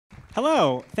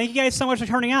Hello. Thank you guys so much for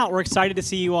turning out. We're excited to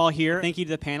see you all here. Thank you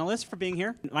to the panelists for being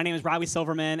here. My name is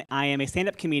Silverman. I am a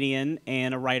stand-up comedian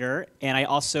and a writer, and I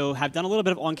also have done a little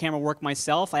bit of on-camera work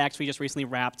myself. I actually just recently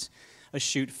wrapped a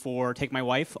shoot for Take My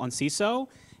Wife on CISO,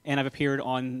 and I've appeared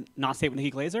on Not Safe with Nikki,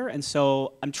 Glaser, and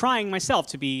so I'm trying myself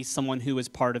to be someone who is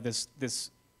part of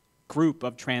this group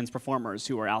of trans performers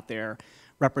who are out there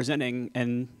representing,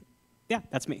 and yeah,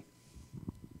 that's me.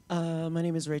 My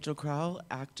name is Rachel Crowl,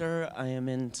 actor. I am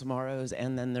in Tomorrow's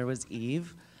And Then There Was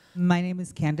Eve. My name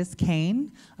is Candis,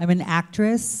 Cayne. I'm an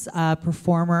actress,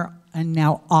 performer, and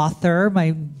now author.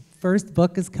 My first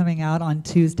book is coming out on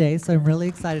Tuesday, so I'm really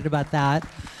excited about that.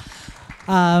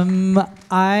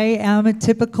 I am a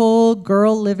typical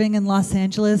girl living in Los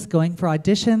Angeles, going for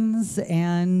auditions,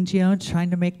 and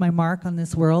trying to make my mark on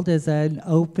this world as an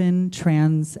open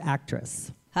trans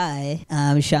actress. Hi,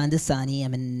 I'm Shaan Dasani.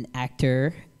 I'm an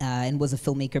actor and was a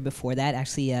filmmaker before that.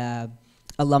 Actually,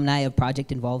 alumni of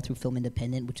Project Involved through Film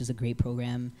Independent, which is a great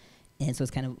program. And so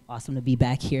it's kind of awesome to be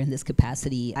back here in this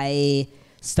capacity. I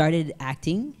started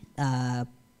acting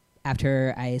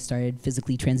after I started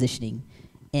physically transitioning.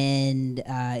 And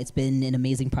it's been an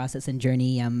amazing process and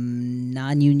journey. I'm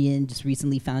non-union, just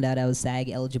recently found out I was SAG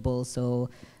eligible, so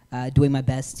doing my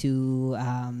best to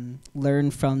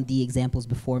learn from the examples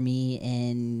before me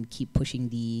and keep pushing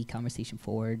the conversation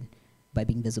forward by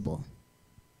being visible.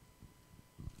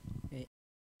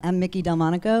 I'm Mickey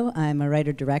Delmonico. I'm a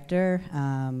writer-director.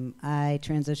 I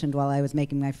transitioned while I was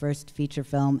making my first feature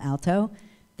film, Alto.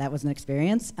 That was an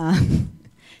experience.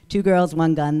 2 girls,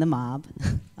 1 gun, the mob.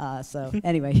 So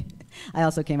anyway, I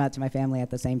also came out to my family at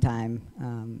the same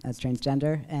time as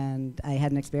transgender, and I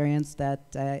had an experience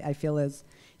that I feel is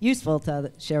useful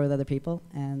to share with other people,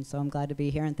 and so I'm glad to be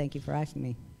here, and thank you for asking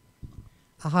me.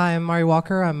 Hi, I'm Mari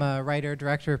Walker. I'm a writer,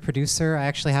 director, producer. I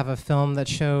actually have a film that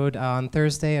showed on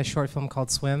Thursday, a short film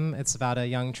called Swim. It's about a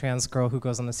young trans girl who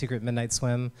goes on a secret midnight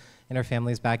swim in her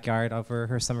family's backyard over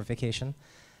her summer vacation.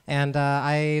 And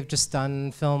I've just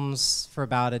done films for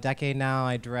about a decade now.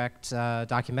 I direct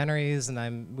documentaries, and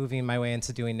I'm moving my way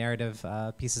into doing narrative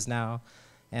pieces now,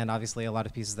 and obviously a lot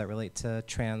of pieces that relate to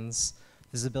trans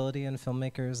visibility and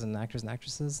filmmakers and actors and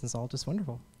actresses. It's all just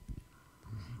wonderful.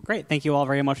 Great. Thank you all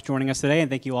very much for joining us today, and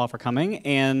thank you all for coming.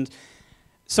 And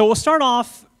so we'll start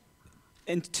off.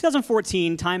 In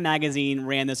 2014, Time Magazine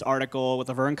ran this article with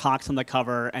Laverne Cox on the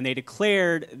cover, and they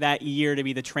declared that year to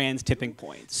be the trans tipping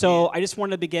point. So I just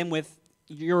wanted to begin with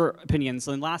your opinions.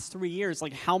 So in the last 3 years,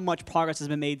 like, how much progress has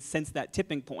been made since that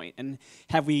tipping point? And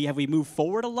have we moved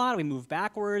forward a lot? Have we moved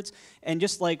backwards? And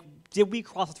just like, did we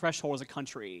cross the threshold as a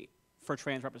country for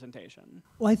trans representation?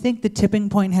 Well, I think the tipping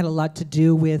point had a lot to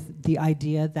do with the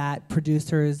idea that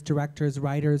producers, directors,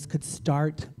 writers could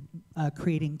start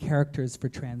creating characters for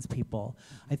trans people.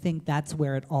 I think that's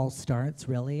where it all starts,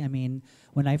 really. I mean,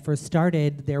 when I first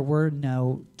started, there were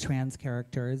no trans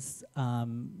characters.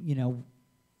 When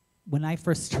I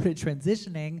first started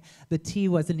transitioning, the T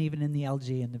wasn't even in the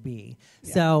LG and the B.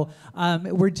 Yeah. So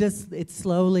it's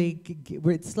slowly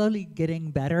getting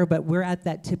better, but we're at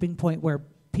that tipping point where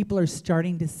people are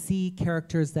starting to see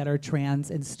characters that are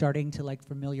trans and starting to like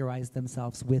familiarize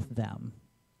themselves with them,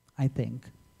 I think.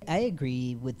 I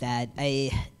agree with that.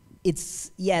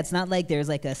 It's not like there's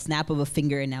like a snap of a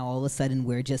finger and now all of a sudden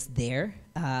we're just there.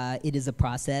 It is a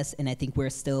process, and I think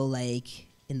we're still like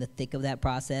in the thick of that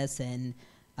process, and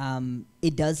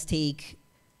it does take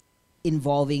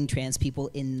involving trans people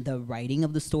in the writing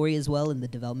of the story as well, in the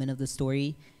development of the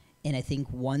story. And I think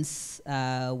once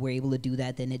we're able to do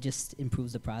that, then it just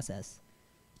improves the process.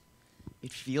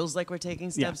 It feels like we're taking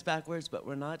steps backwards, but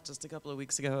we're not. Just a couple of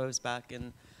weeks ago, I was back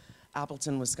in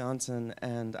Appleton, Wisconsin,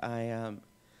 and I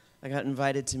got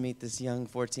invited to meet this young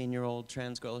 14-year-old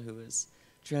trans girl who was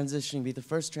transitioning to be the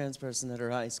first trans person at her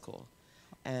high school.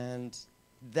 And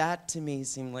that, to me,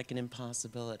 seemed like an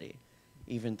impossibility,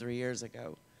 even 3 years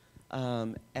ago.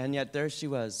 And yet there she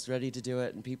was, ready to do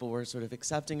it, and people were sort of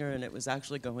accepting her, and it was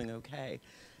actually going okay.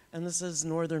 And this is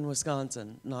northern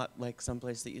Wisconsin, not like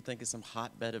someplace that you think is some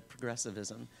hotbed of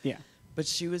progressivism. Yeah. But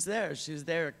she was there. She was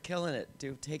there, killing it,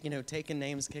 taking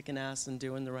names, kicking ass, and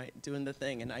doing the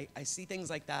thing. And I see things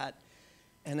like that,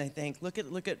 and I think, look at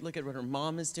what her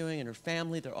mom is doing and her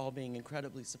family. They're all being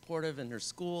incredibly supportive in her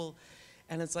school,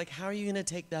 and it's like, how are you going to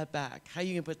take that back? How are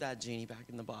you going to put that genie back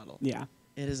in the bottle? Yeah.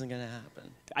 It isn't going to happen.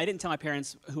 I didn't tell my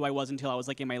parents who I was until I was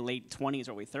like in my late 20s,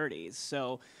 early 30s.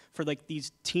 So for like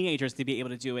these teenagers to be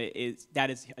able to do it, that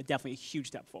is definitely a huge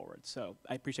step forward. So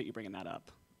I appreciate you bringing that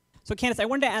up. So Candis, I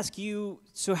wanted to ask you,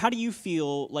 so how do you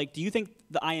feel, like, do you think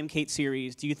the I Am Kate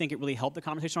series, do you think it really helped the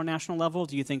conversation on a national level?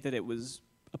 Do you think that it was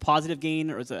a positive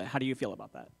gain, or how do you feel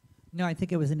about that? No, I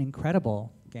think it was an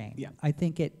incredible game. Yeah. I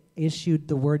think it issued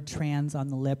the word trans on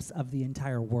the lips of the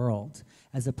entire world,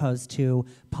 as opposed to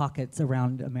pockets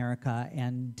around America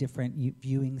and different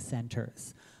viewing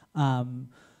centers.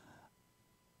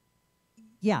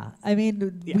 Yeah, I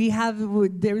mean,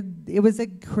 it was a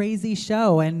crazy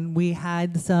show, and we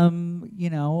had some,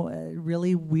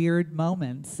 really weird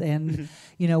moments. And,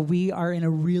 we are in a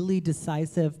really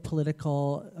decisive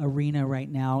political arena right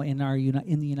now in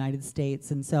the United States.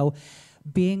 And so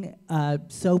being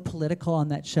so political on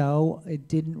that show, it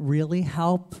didn't really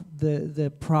help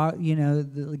the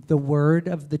word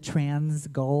of the trans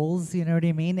goals. You know what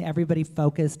I mean? Everybody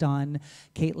focused on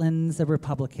Caitlin's a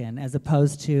Republican as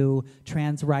opposed to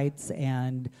trans rights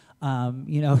and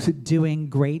doing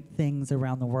great things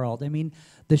around the world. I mean,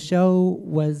 the show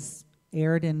was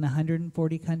aired in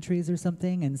 140 countries or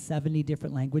something in 70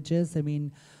 different languages. I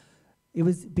mean, it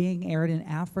was being aired in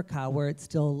Africa, where it's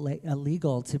still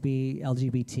illegal to be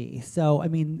LGBT. So, I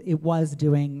mean, it was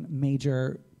doing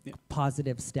major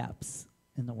positive steps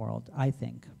in the world, I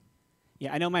think.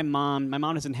 Yeah, I know my mom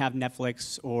doesn't have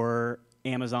Netflix or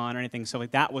Amazon or anything, so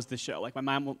like that was the show. Like my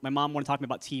mom wanted to talk to me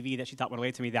about TV that she thought would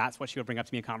relate to me. That's what she would bring up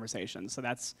to me in conversation. So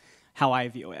that's how I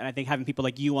view it. And I think having people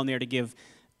like you on there to give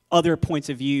other points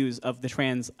of views of the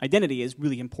trans identity is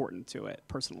really important to it,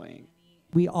 personally.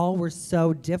 We all were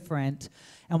so different,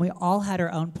 and we all had our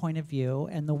own point of view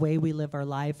and the way we live our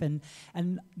life, and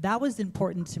that was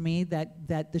important to me,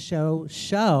 that the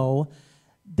show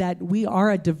that we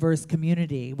are a diverse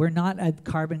community. We're not a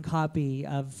carbon copy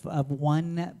of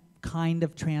one kind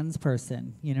of trans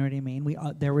person. You know what I mean?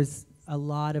 There was a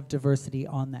lot of diversity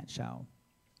on that show.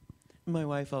 My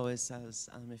wife always says,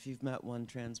 if you've met one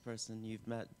trans person, you've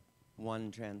met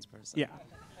one trans person. Yeah.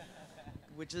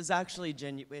 Which is actually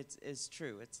genuine. It's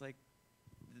true. It's like,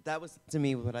 that was, to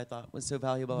me, what I thought was so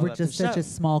valuable about the show. We're just such a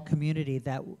small community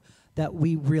that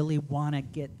we really want to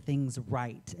get things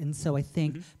right. And so I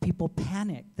think people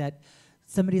panic that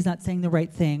somebody's not saying the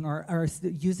right thing or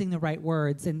using the right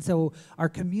words. And so our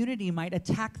community might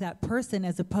attack that person,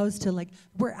 as opposed to, like,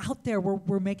 we're out there,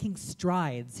 we're making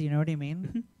strides. You know what I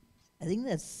mean? I think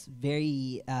that's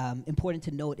very important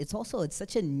to note. It's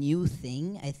such a new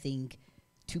thing, I think,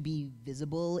 to be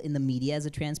visible in the media as a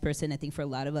trans person. I think for a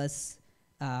lot of us,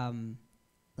 let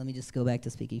me just go back to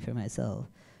speaking for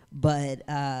myself, but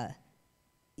I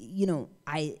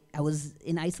was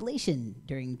in isolation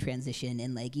during transition,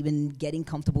 and like even getting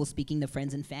comfortable speaking to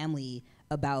friends and family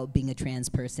about being a trans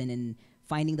person and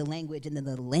finding the language, and then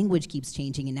the language keeps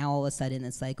changing, and now all of a sudden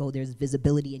it's like, oh, there's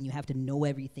visibility and you have to know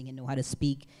everything and know how to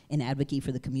speak and advocate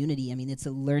for the community. I mean, it's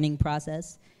a learning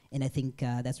process, and I think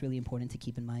that's really important to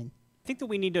keep in mind. I think that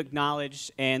we need to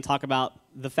acknowledge and talk about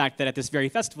the fact that at this very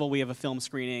festival we have a film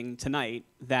screening tonight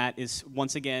that is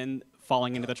once again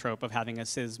falling into the trope of having a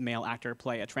cis male actor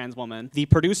play a trans woman. The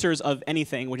producers of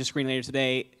Anything, which is screening later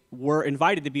today, were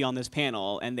invited to be on this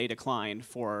panel, and they declined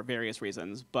for various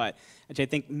reasons, but which I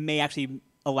think may actually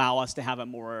allow us to have a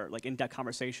more like in-depth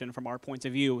conversation from our points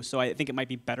of view. So I think it might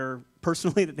be better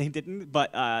personally that they didn't,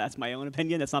 but that's my own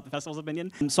opinion. That's not the festival's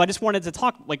opinion. So I just wanted to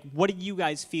talk, like, what do you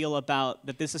guys feel about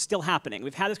that this is still happening?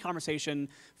 We've had this conversation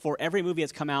for every movie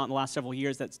that's come out in the last several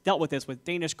years that's dealt with this, with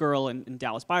Danish Girl and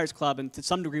Dallas Buyers Club, and to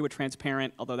some degree with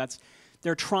Transparent, although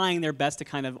they're trying their best to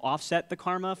kind of offset the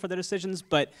karma for their decisions,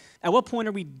 but at what point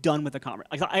are we done with the karma?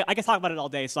 I can talk about it all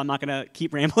day, so I'm not going to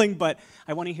keep rambling, but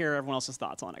I want to hear everyone else's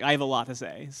thoughts on it. I have a lot to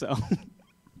say, so.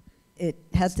 It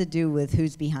has to do with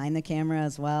who's behind the camera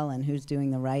as well, and who's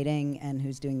doing the writing and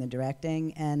who's doing the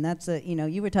directing. And that's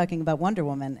you were talking about Wonder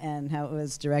Woman and how it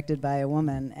was directed by a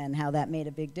woman and how that made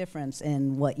a big difference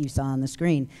in what you saw on the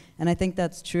screen. And I think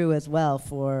that's true as well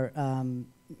for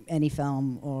any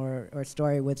film or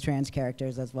story with trans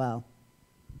characters as well.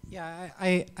 Yeah,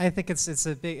 I think it's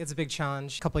a big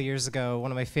challenge. A couple of years ago, one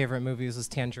of my favorite movies was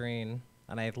Tangerine,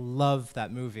 and I love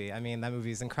that movie. I mean, that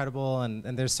movie is incredible, and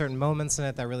there's certain moments in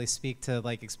it that really speak to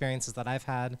like experiences that I've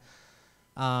had.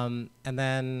 And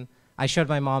then I showed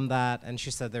my mom that, and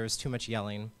she said there was too much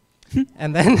yelling.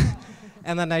 And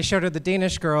then I showed her the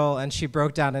Danish Girl, and she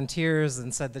broke down in tears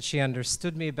and said that she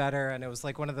understood me better. And it was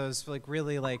like one of those like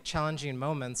really like challenging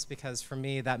moments, because for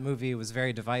me that movie was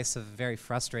very divisive, very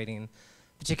frustrating,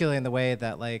 particularly in the way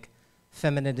that like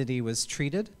femininity was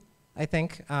treated. I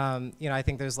think I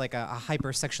think there's like a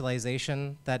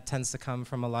hypersexualization that tends to come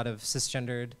from a lot of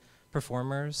cisgendered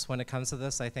performers when it comes to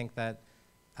this. I think that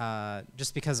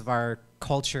just because of our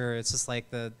culture, it's just like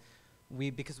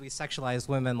because we sexualize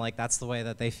women, like that's the way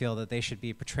that they feel that they should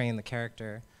be portraying the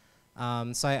character.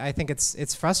 So I think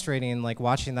it's frustrating, like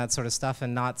watching that sort of stuff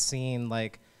and not seeing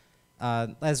like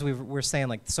as we were saying,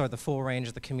 like sort of the full range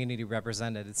of the community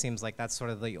represented, it seems like that's sort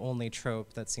of the only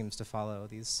trope that seems to follow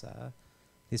these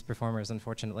performers,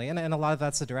 unfortunately. And a lot of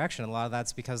that's the direction. A lot of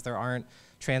that's because there aren't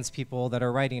trans people that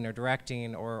are writing or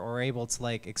directing or able to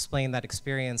like explain that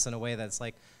experience in a way that's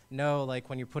like, no, like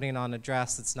when you're putting on a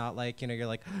dress, it's not like, you know, you're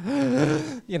like,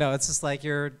 you know, it's just like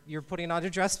you're putting on a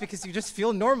dress because you just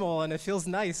feel normal and it feels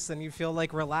nice and you feel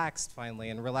like relaxed finally.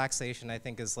 And relaxation, I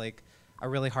think, is like a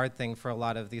really hard thing for a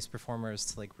lot of these performers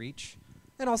to like reach.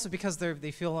 And also because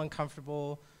they feel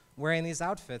uncomfortable wearing these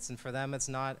outfits, and for them it's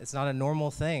not a normal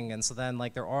thing, and so then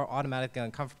like they're automatically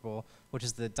uncomfortable, which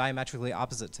is the diametrically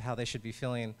opposite to how they should be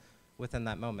feeling within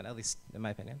that moment, at least in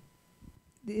my opinion.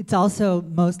 It's also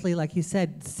mostly, like you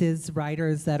said, cis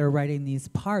writers that are writing these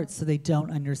parts, so they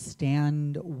don't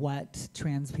understand what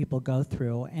trans people go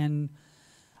through. And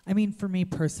I mean, for me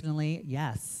personally,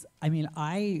 yes. I mean,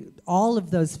 all of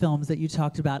those films that you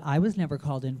talked about, I was never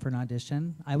called in for an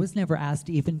audition. I was never asked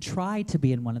to even try to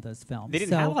be in one of those films. They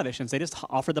didn't have auditions. They just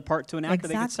offered the part to an actor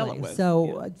they could sell it with.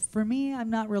 So for me, I'm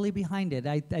not really behind it.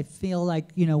 I feel like,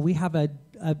 you know, we have a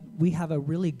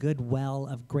really good well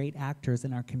of great actors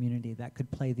in our community that could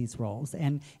play these roles.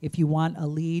 And if you want a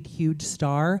lead, huge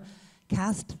star,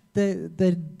 cast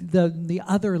the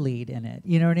other lead in it.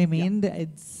 You know what I mean? Yeah.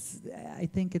 I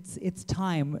think it's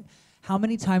time. How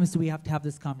many times do we have to have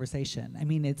this conversation? I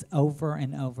mean, it's over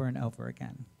and over and over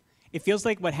again. It feels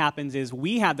like what happens is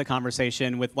we have the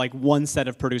conversation with like one set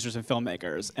of producers and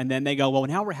filmmakers, and then they go, well,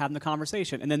 now we're having the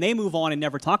conversation. And then they move on and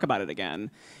never talk about it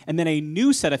again. And then a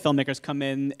new set of filmmakers come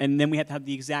in, and then we have to have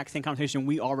the exact same conversation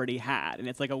we already had. And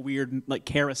it's like a weird like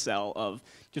carousel of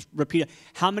just repeat.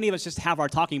 How many of us just have our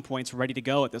talking points ready to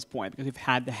go at this point because we've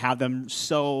had to have them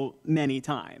so many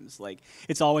times? Like,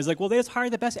 it's always like, well, they just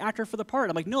hired the best actor for the part.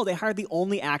 I'm like, no, they hired the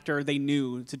only actor they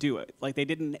knew to do it. Like, they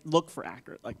didn't look for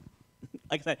actors. Like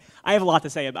I said, I have a lot to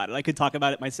say about it. I could talk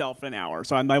about it myself for an hour,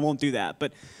 so I won't do that.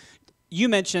 But you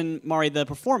mentioned, Mari, the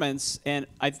performance, and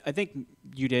I think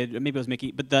you did, or maybe it was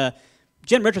Mickey, but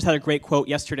Jen Richards had a great quote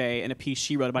yesterday in a piece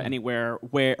she wrote about Anywhere,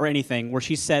 or Anything, where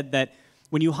she said that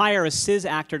when you hire a cis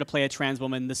actor to play a trans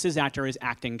woman, the cis actor is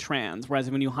acting trans, whereas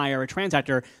when you hire a trans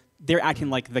actor, they're acting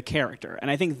like the character.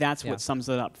 And I think that's what sums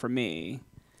it up for me.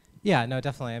 Yeah, no,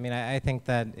 definitely. I mean, I think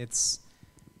that it's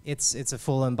a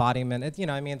full embodiment. You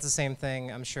know, I mean, it's the same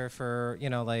thing, I'm sure, for, you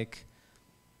know, like,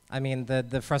 I mean,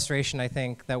 the frustration I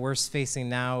think that we're facing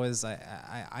now is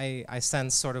I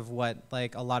sense sort of what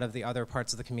like a lot of the other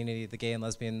parts of the community, the gay and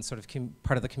lesbian sort of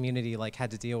part of the community, like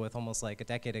had to deal with almost like a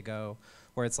decade ago,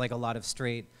 where it's like a lot of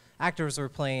straight actors were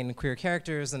playing queer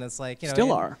characters, and it's like, you know,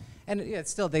 still are, and yeah,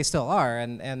 they still are,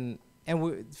 and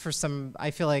for some,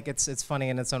 I feel like it's funny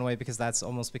in its own way because that's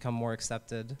almost become more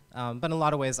accepted. But in a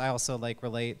lot of ways, I also like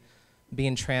relate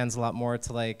being trans a lot more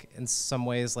to like, in some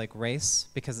ways, like race,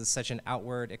 because it's such an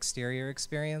outward exterior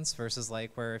experience versus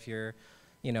like where if you're,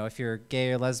 you know, if you're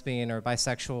gay or lesbian or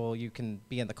bisexual, you can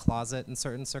be in the closet in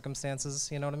certain circumstances,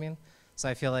 you know what I mean? So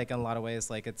I feel like in a lot of ways,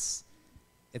 like it's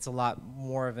a lot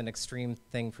more of an extreme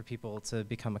thing for people to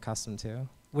become accustomed to,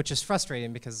 which is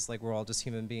frustrating because like we're all just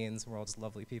human beings, we're all just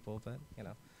lovely people, but you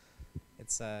know,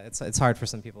 it's hard for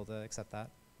some people to accept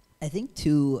that. I think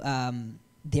too,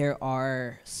 there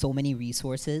are so many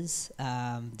resources.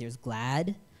 There's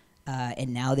GLAAD,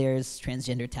 and now there's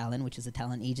Transgender Talent, which is a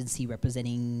talent agency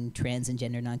representing trans and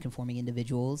gender nonconforming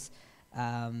individuals.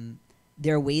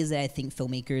 There are ways that I think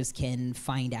filmmakers can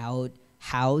find out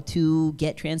how to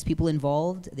get trans people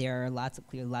involved. There are lots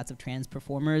of trans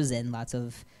performers and lots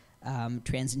of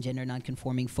trans and gender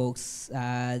nonconforming folks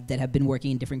that have been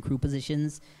working in different crew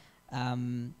positions.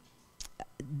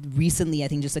 Recently, I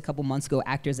think just a couple months ago,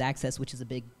 Actors Access, which is a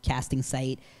big casting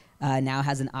site, now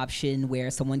has an option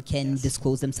where someone can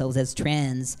disclose themselves as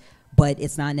trans, but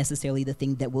it's not necessarily the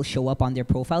thing that will show up on their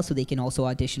profile, so they can also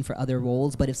audition for other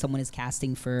roles. But if someone is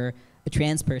casting for a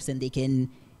trans person, they can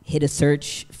hit a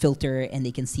search filter and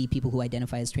they can see people who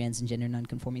identify as trans and gender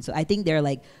nonconforming. So I think there are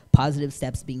like positive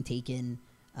steps being taken,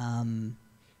 and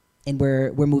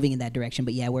we're moving in that direction.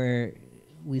 But yeah,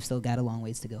 we've still got a long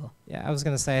ways to go. Yeah, I was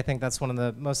going to say, I think that's one of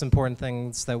the most important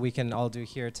things that we can all do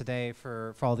here today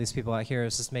for all these people out here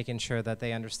is just making sure that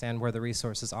they understand where the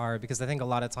resources are. Because I think a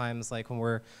lot of times, like when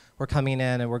we're coming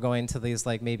in and we're going to these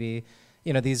like maybe,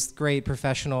 you know, these great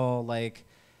professional like,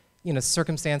 you know,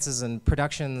 circumstances and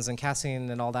productions and casting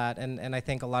and all that. And I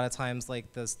think a lot of times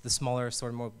like the smaller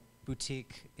sort of more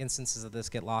boutique instances of this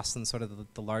get lost in sort of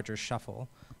the larger shuffle.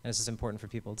 And it's just important for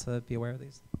people to be aware of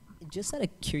these. Just out of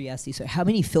curiosity, so how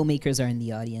many filmmakers are in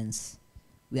the audience?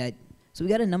 We got So we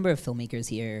got a number of filmmakers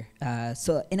here.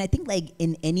 And I think like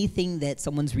in anything that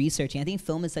someone's researching, I think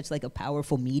film is such like a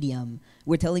powerful medium.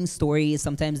 We're telling stories.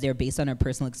 Sometimes they're based on our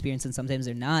personal experience, and sometimes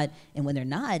they're not. And when they're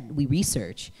not, we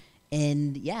research.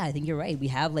 And yeah, I think you're right. We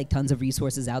have like tons of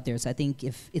resources out there. So I think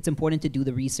if it's important to do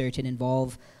the research and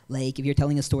involve, like if you're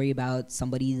telling a story about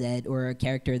somebody that, or a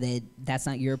character that's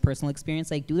not your personal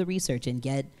experience, like do the research and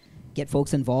get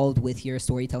folks involved with your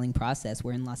storytelling process.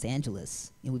 We're in Los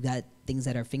Angeles, and we've got things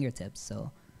at our fingertips, so.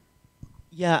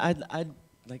 Yeah, I'd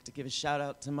like to give a shout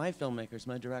out to my filmmakers,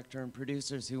 my director and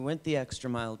producers who went the extra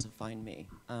mile to find me.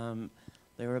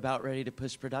 They were about ready to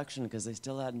push production because they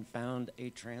still hadn't found a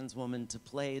trans woman to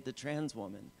play the trans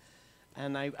woman.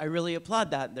 And I really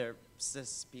applaud that. They're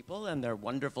cis people, and they're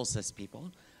wonderful cis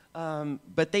people.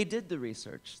 But they did the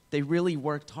research. They really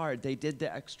worked hard. They did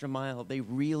the extra mile. They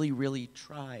really, really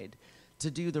tried to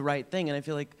do the right thing. And I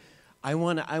feel like I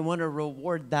want to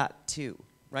reward that too,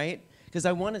 right? Because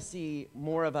I want to see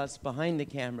more of us behind the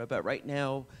camera, but right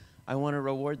now I want to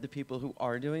reward the people who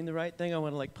are doing the right thing. I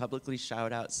want to like publicly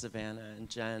shout out Savannah and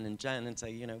Jen and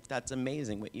say, you know, that's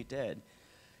amazing what you did.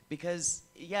 Because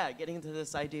yeah, getting to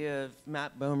this idea of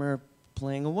Matt Bomer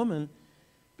playing a woman,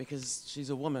 because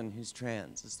she's a woman who's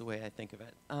trans, is the way I think of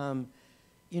it.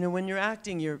 You know, when you're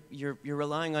acting, you're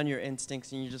relying on your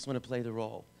instincts and you just want to play the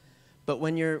role. But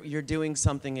when you're doing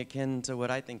something akin to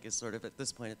what I think is sort of, at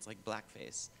this point, it's like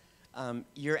blackface.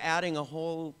 You're adding a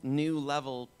whole new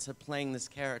level to playing this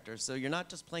character. So you're not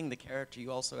just playing the character,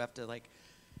 you also have to like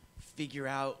figure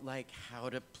out like how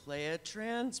to play a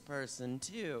trans person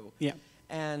too. Yeah.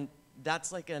 And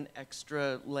that's like an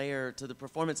extra layer to the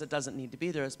performance that doesn't need to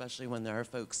be there, especially when there are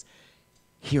folks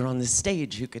here on the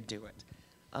stage who could do it.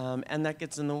 And that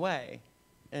gets in the way.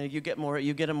 And you get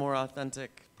a more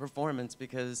authentic performance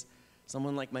because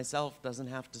someone like myself doesn't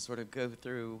have to sort of go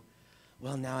through,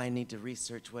 well, now I need to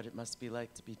research what it must be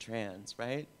like to be trans,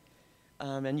 right?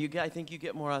 And I think you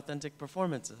get more authentic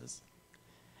performances.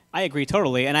 I agree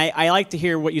totally. And I like to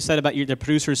hear what you said about the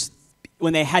producers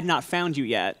when they had not found you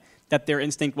yet, that their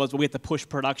instinct was, well, we have to push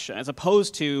production, as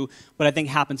opposed to what I think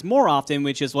happens more often,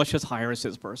 which is, let's just hire a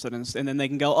cis person, and then they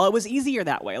can go, oh, it was easier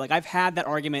that way. Like, I've had that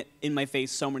argument in my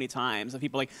face so many times of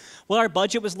people like, well, our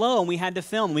budget was low, and we had to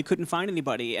film, and we couldn't find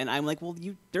anybody. And I'm like, well,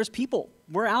 there's people.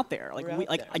 We're out there.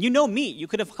 Like, you know me. You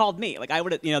could have called me. Like, I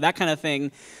would have, you know, that kind of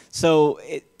thing. So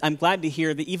I'm glad to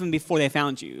hear that even before they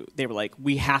found you, they were like,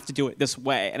 we have to do it this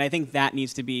way. And I think that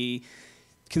needs to be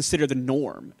consider the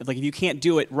norm. Like, if you can't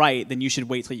do it right, then you should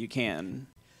wait till you can.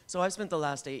 So I've spent the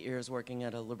last 8 years working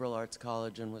at a liberal arts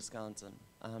college in Wisconsin.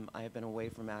 I have been away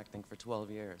from acting for 12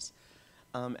 years.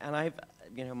 And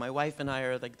my wife and I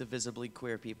are like the visibly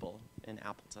queer people in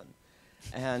Appleton.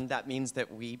 And that means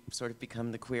that we sort of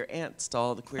become the queer aunts to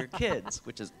all the queer kids,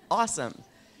 which is awesome.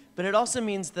 But it also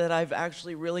means that I've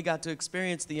actually really got to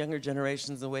experience the younger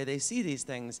generations, the way they see these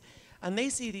things. And they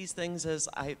see these things as,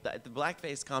 the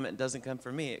blackface comment doesn't come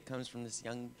from me. It comes from this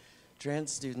young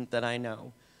trans student that I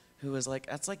know who was like,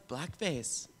 that's like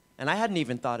blackface. And I hadn't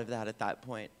even thought of that at that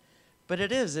point. But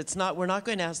it is. It's not, we're not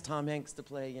going to ask Tom Hanks to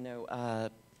play, you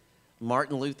know,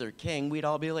 Martin Luther King. We'd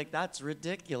all be like, that's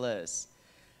ridiculous.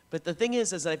 But the thing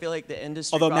is I feel like the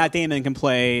industry... Although Matt Damon can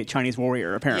play Chinese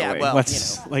warrior, apparently. Yeah, well,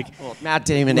 well, Matt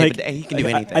Damon, like, he can do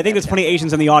anything. I think there's plenty of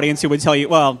Asians in the audience who would tell you,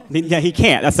 well, yeah, he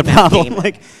can't. That's the problem.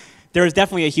 Like, there's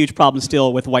definitely a huge problem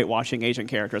still with whitewashing Asian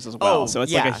characters as well. So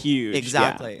it's like a huge...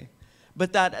 Exactly. Yeah.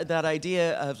 But that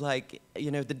idea of like, you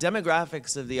know, the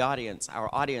demographics of the audience, our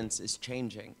audience is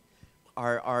changing.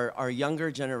 Our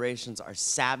younger generations are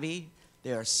savvy,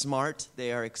 they are smart,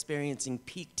 they are experiencing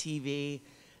peak TV.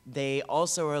 They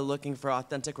also are looking for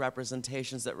authentic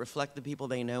representations that reflect the people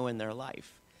they know in their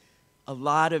life. A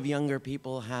lot of younger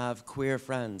people have queer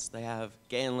friends. They have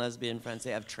gay and lesbian friends.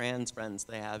 They have trans friends.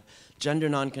 They have gender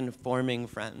nonconforming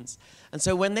friends. And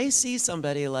so when they see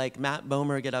somebody like Matt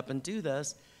Bomer get up and do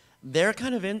this, their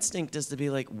kind of instinct is to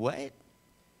be like, what?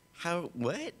 How,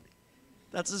 what?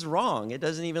 That's just wrong. It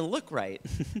doesn't even look right.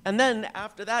 And then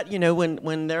after that, you know,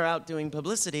 when they're out doing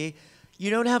publicity, you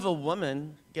don't have a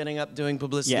woman getting up doing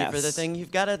publicity for the thing.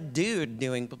 You've got a dude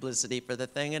doing publicity for the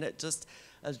thing. And it just,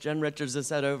 as Jen Richards has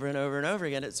said over and over and over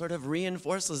again, it sort of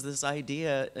reinforces this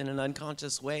idea in an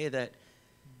unconscious way that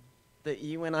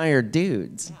you and I are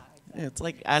dudes. Yeah, it's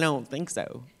like, I don't think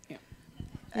so.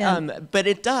 But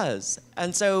it does.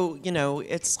 And so, you know,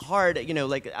 it's hard, you know,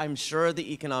 like I'm sure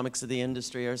the economics of the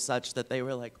industry are such that they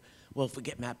were like, well, if we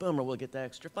get Matt Bomer, we'll get the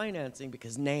extra financing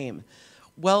because name.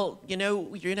 Well, you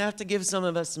know, you're going to have to give some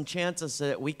of us some chances so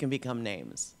that we can become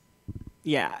names.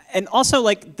 Yeah, and also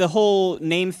like the whole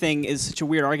name thing is such a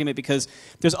weird argument because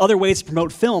there's other ways to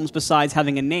promote films besides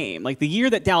having a name. Like the year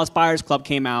that Dallas Buyers Club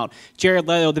came out, Jared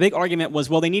Leto, the big argument was,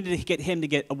 well, they needed to get him to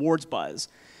get awards buzz.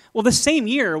 Well, the same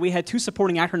year, we had 2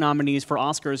 supporting actor nominees for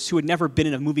Oscars who had never been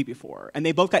in a movie before, and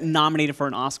they both got nominated for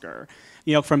an Oscar.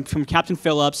 You know, from Captain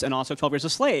Phillips and also 12 Years a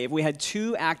Slave. We had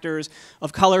 2 actors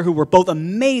of color who were both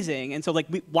amazing, and so like,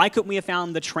 why couldn't we have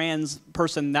found the trans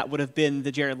person that would have been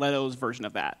the Jared Leto's version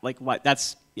of that? Like, what?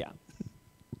 That's yeah.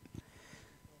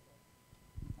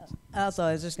 Also,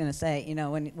 I was just going to say, you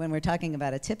know, when we're talking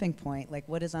about a tipping point, like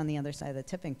what is on the other side of the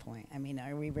tipping point? I mean,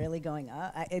 are we really going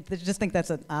up? I just think that's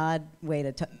an odd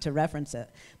way to reference it.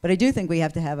 But I do think we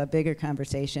have to have a bigger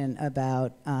conversation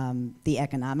about the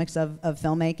economics of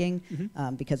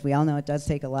filmmaking, because we all know it does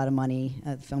take a lot of money.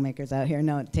 Filmmakers out here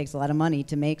know it takes a lot of money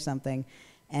to make something.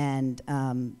 And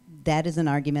that is an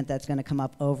argument that's going to come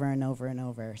up over and over and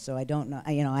over. So I don't know,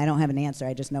 you know, I don't have an answer.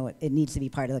 I just know it needs to be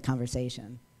part of the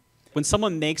conversation. When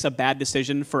someone makes a bad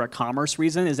decision for a commerce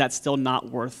reason, is that still not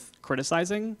worth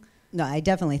criticizing? No, I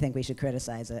definitely think we should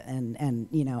criticize it. And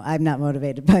you know, I'm not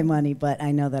motivated by money, but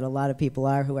I know that a lot of people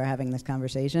are who are having this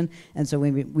conversation. And so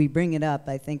when we bring it up,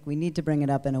 I think we need to bring it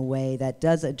up in a way that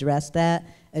does address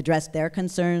their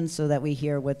concerns so that we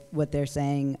hear what they're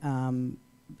saying.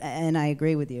 And I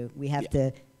agree with you. We have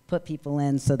to put people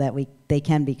in so that they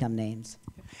can become names.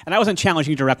 And I wasn't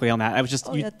challenging you directly on that. I was just,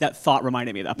 that thought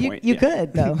reminded me at that point. You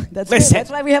could, though. That's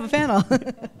why we have a panel.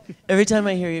 Every time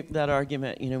I hear that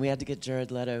argument, you know, we had to get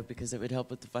Jared Leto because it would help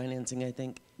with the financing, I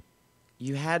think.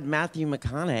 You had Matthew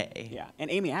McConaughey. Yeah, and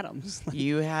Amy Adams.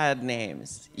 You had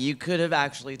names. You could have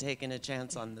actually taken a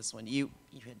chance on this one. You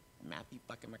had Matthew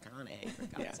fucking McConaughey,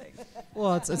 for God's sake.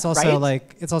 Well, it's also Right?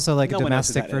 it's also like No a one knows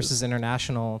who domestic that versus is.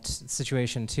 international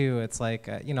situation too. It's like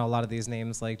you know, a lot of these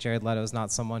names, like Jared Leto is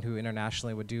not someone who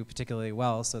internationally would do particularly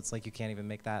well. So it's like you can't even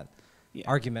make that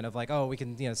argument of like, oh, we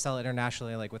can, you know, sell it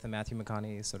internationally like with a Matthew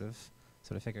McConaughey sort of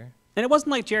figure. And it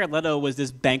wasn't like Jared Leto was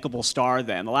this bankable star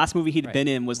then. The last movie he'd been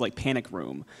in was like Panic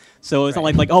Room. So it's not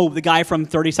like, oh, the guy from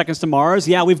 30 Seconds to Mars?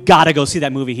 Yeah, we've got to go see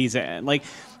that movie he's in. Like,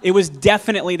 it was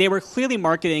definitely, they were clearly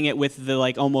marketing it with the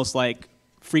like almost like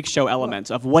freak show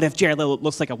elements of what if Jared Leto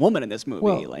looks like a woman in this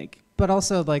movie? Well, but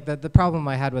also like the problem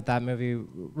I had with that movie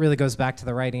really goes back to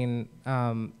the writing.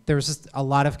 There was just a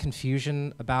lot of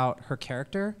confusion about her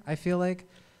character, I feel like.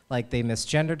 Like they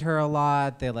misgendered her a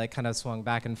lot. They like kind of swung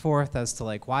back and forth as to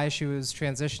like why she was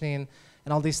transitioning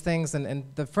and all these things. And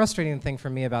the frustrating thing for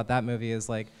me about that movie is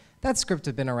like that script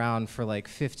had been around for like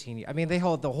 15 years. I mean, they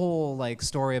hold the whole like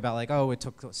story about like, oh, it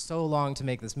took so long to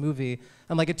make this movie.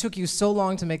 I'm like, it took you so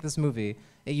long to make this movie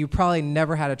that you probably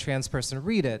never had a trans person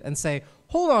read it and say,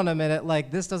 hold on a minute,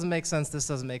 like this doesn't make sense, this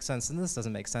doesn't make sense, and this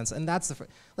doesn't make sense. And that's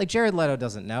like Jared Leto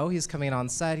doesn't know. He's coming on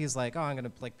set. He's like, oh, I'm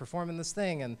gonna like perform in this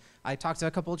thing, and I talked to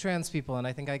a couple of trans people, and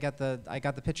I think I got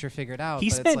the picture figured out. He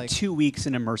but spent it's like, 2 weeks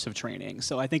in immersive training,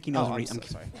 so I think he knows. Oh, I'm so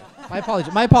sorry.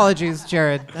 My apologies,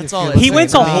 Jared. That's all. He went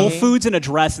to Right. Whole Foods in a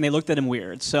dress, and they looked at him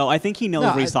weird. So I think he knows No,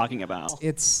 what he's talking about.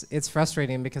 It's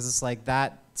frustrating because it's like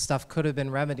that stuff could have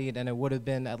been remedied, and it would have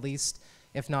been at least,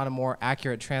 if not a more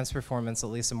accurate trans performance, at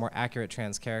least a more accurate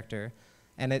trans character.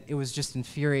 And it was just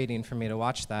infuriating for me to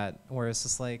watch that, where it's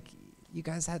just like, you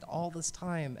guys had all this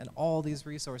time and all these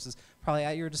resources probably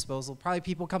at your disposal, probably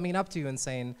people coming up to you and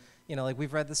saying, you know, like,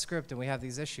 we've read the script and we have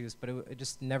these issues, but it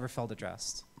just never felt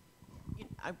addressed.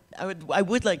 I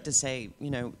would like to say,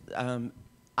 you know,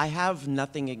 I have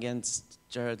nothing against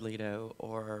Jared Leto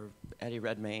or Eddie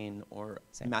Redmayne or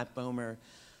Matt Bomer.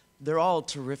 They're all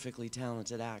terrifically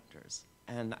talented actors.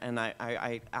 And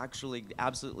I actually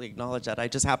absolutely acknowledge that. I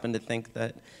just happen to think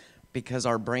that because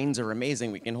our brains are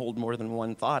amazing, we can hold more than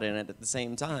one thought in it at the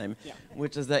same time,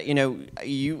 which is that, you know,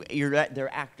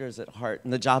 they're actors at heart,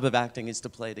 and the job of acting is to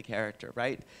play the character,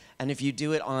 right? And if you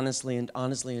do it honestly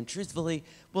and truthfully,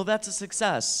 well, that's a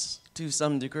success to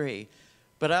some degree.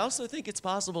 But I also think it's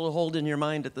possible to hold in your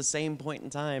mind at the same point in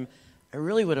time, I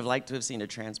really would have liked to have seen a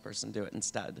trans person do it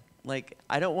instead. Like,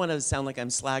 I don't want to sound like I'm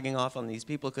slagging off on these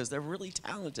people because they're really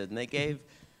talented, and they gave,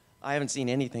 I haven't seen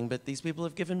anything, but these people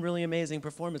have given really amazing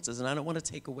performances, and I don't want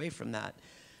to take away from that.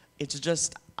 It's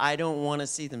just, I don't want to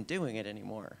see them doing it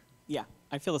anymore. Yeah,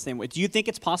 I feel the same way. Do you think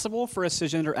it's possible for a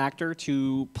cisgender actor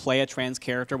to play a trans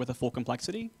character with a full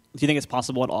complexity? Do you think it's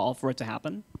possible at all for it to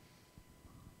happen?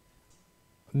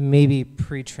 Maybe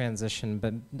pre-transition,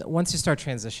 but once you start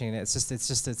transitioning,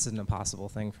 it's an impossible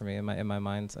thing for me in my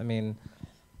mind. I mean,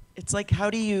 it's like, how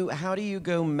do you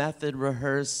go method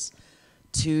rehearse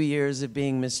 2 years of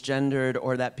being misgendered,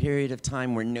 or that period of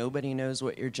time where nobody knows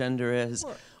what your gender is,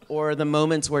 or the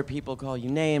moments where people call you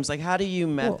names. Like, how do you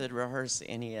method rehearse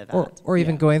any of that? Or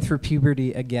even going through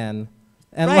puberty again.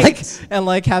 And Right.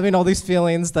 like having all these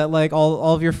feelings that like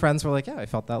all of your friends were like, yeah, I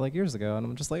felt that like years ago, and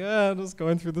I'm just like, I'm just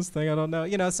going through this thing, I don't know,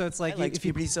 you know. So it's like, I liked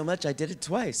puberty so much I did it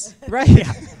twice. right.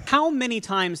 How many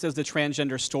times does the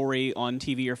transgender story on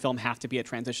TV or film have to be a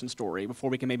transition story before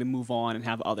we can maybe move on and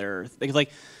have other things? Like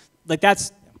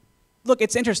that's, look,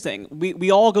 it's interesting. We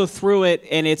all go through it,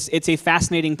 and it's a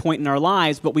fascinating point in our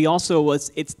lives, but we also,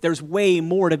 there's way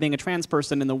more to being a trans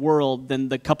person in the world than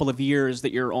the couple of years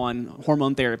that you're on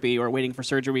hormone therapy or waiting for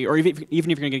surgery, or even if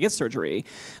you're going to get surgery.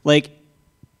 Like,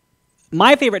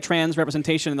 my favorite trans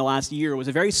representation in the last year was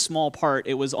a very small part.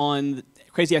 It was on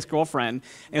Crazy Ex-Girlfriend.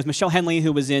 It was Michelle Henley,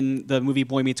 who was in the movie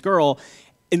Boy Meets Girl.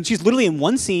 And she's literally in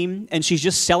one scene, and she's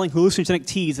just selling hallucinogenic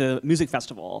teas at a music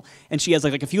festival. And she has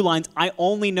like a few lines. I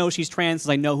only know she's trans because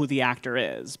I know who the actor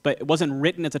is. But it wasn't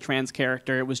written as a trans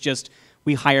character. It was just,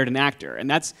 we hired an actor. And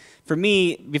that's, for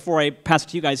me, before I pass it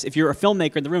to you guys, if you're a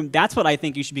filmmaker in the room, that's what I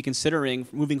think you should be considering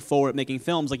moving forward making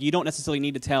films. Like, you don't necessarily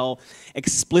need to tell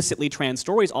explicitly trans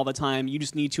stories all the time. You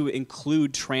just need to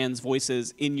include trans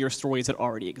voices in your stories that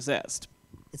already exist.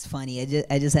 It's funny.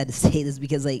 I just had to say this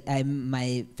because like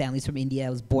my family's from India. I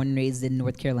was born and raised in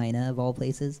North Carolina, of all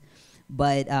places.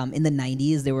 But in the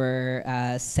 90s, there were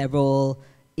several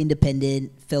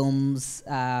independent films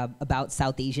about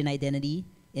South Asian identity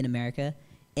in America.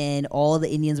 And all the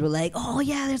Indians were like, oh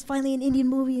yeah, there's finally an Indian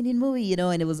movie, you know,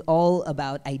 and it was all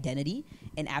about identity.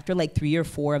 And after like 3 or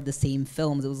 4 of the same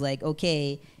films, it was like,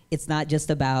 okay, it's not just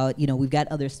about, you know, we've got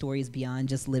other stories beyond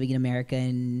just living in America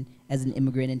and as an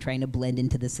immigrant and trying to blend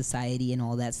into the society and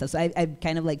all that stuff. So I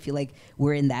kind of like feel like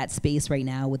we're in that space right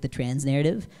now with the trans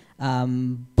narrative.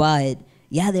 But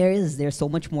yeah, there's so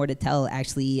much more to tell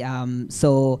actually.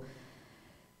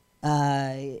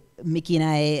 Mickey and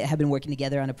I have been working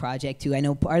together on a project too. I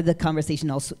know part of the conversation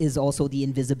is also the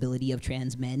invisibility of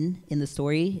trans men in the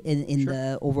story, in Sure.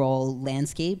 the overall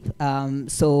landscape.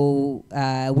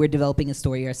 We're developing a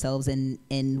story ourselves,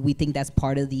 and we think that's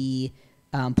part of the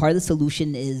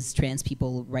solution is trans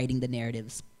people writing the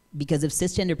narratives. Because if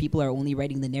cisgender people are only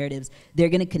writing the narratives, they're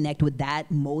going to connect with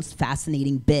that most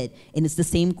fascinating bit. And it's the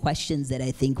same questions that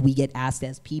I think we get asked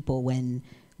as people when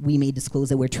we may disclose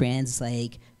that we're trans,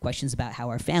 like questions about how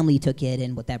our family took it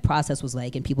and what that process was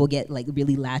like, and people get like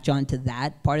really latch on to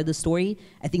that part of the story.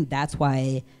 I think that's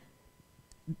why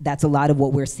that's a lot of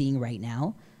what we're seeing right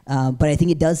now. But I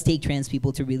think it does take trans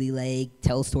people to really like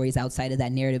tell stories outside of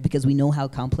that narrative because we know how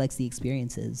complex the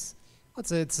experience is.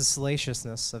 It's a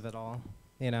salaciousness of it all.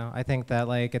 You know, I think that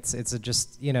like it's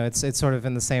just, you know, it's sort of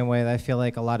in the same way that I feel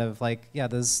like a lot of like, yeah,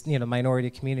 those, you know,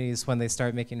 minority communities, when they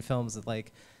start making films, it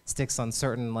like sticks on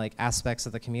certain like aspects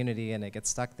of the community and it gets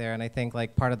stuck there. And I think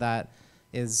like part of that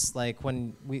is like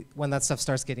when that stuff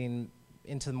starts getting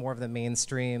into more of the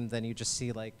mainstream, then you just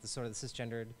see like the sort of the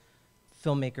cisgendered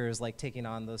filmmakers like taking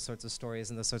on those sorts of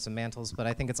stories and those sorts of mantles. But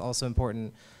I think it's also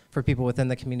important for people within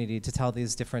the community to tell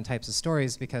these different types of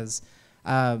stories because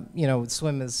you know,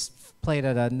 Swim has played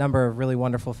at a number of really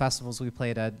wonderful festivals. We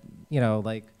played at, you know,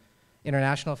 like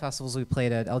international festivals. We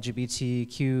played at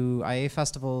LGBTQIA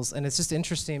festivals. And it's just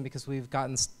interesting because we've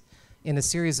gotten in a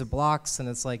series of blocks, and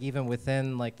it's like even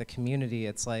within like the community,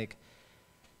 it's like,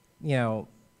 you know,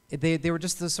 they were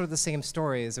just sort of the same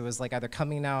stories. It was like either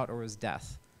coming out or it was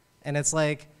death. And it's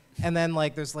like, and then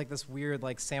like there's like this weird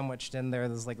like sandwiched in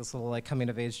there's like this little like coming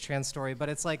of age trans story, but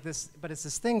it's like this, but it's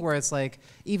this thing where it's like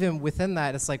even within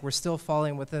that it's like we're still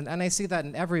falling within, and I see that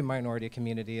in every minority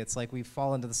community. It's like we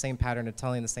fall into the same pattern of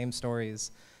telling the same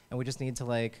stories, and we just need to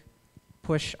like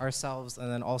push ourselves and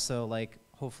then also like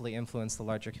hopefully influence the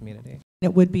larger community.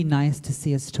 It would be nice to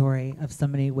see a story of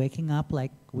somebody waking up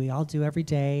like we all do every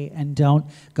day and don't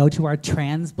go to our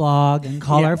trans blog and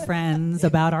call our friends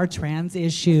about our trans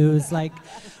issues. Like,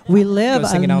 we live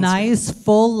a nice,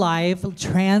 full life.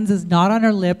 Trans is not on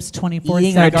our lips 24/7.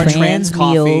 Eating our trans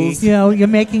meals. You know, you're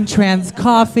making trans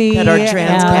coffee. Pet our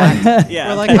trans cat. Yeah.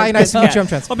 We're like, hi, nice to meet you, I'm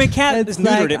trans. Well, I mean, cat It's is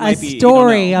neutered. like It might a be, you don't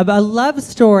story, know. a love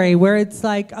story where it's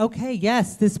like, okay,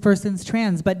 yes, this person's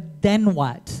trans, but then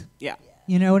what? Yeah.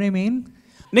 You know what I mean?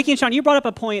 Nikki and Shaan, you brought up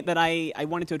a point that I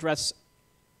wanted to address.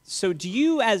 So do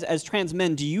you, as trans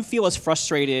men, do you feel as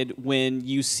frustrated when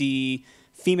you see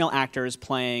female actors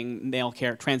playing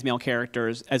trans male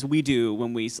characters as we do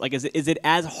when we, like, is it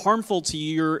as harmful to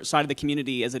your side of the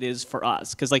community as it is for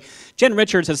us? Because, like, Jen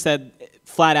Richards has said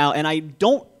flat out, and I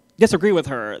don't disagree with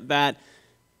her, that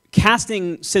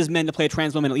casting cis men to play a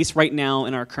trans woman, at least right now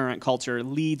in our current culture,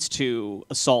 leads to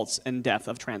assaults and death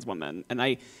of trans women.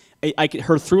 And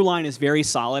her through line is very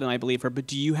solid, and I believe her, but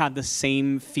do you have the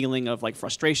same feeling of like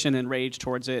frustration and rage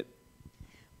towards it?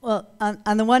 Well,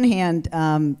 on the one hand,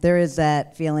 there is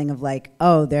that feeling of like,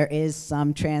 oh, there is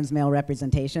some trans male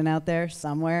representation out there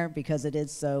somewhere because it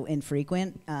is so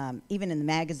infrequent, even in the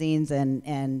magazines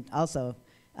and also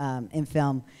in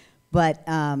film. But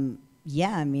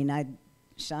yeah, I mean,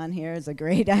 Shaan here is a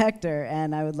great actor,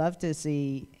 and I would love to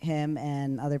see him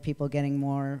and other people getting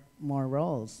more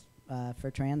roles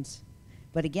for trans.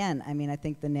 But again, I mean, I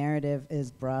think the narrative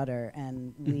is broader,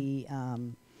 and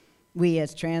we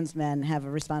as trans men have a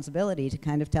responsibility to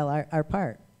kind of tell our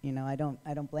part. You know, I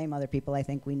don't blame other people. I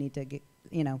think we need to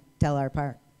tell our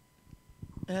part.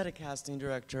 I had a casting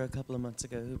director a couple of months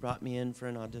ago who brought me in for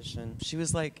an audition. She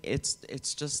was like,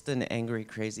 it's just an angry,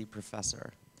 crazy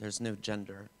professor. There's no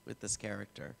gender with this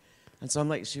character. And so I'm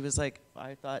like, she was like,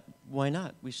 I thought, why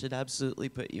not? We should absolutely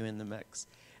put you in the mix.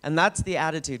 And that's the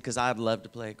attitude, because I'd love to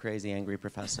play a crazy, angry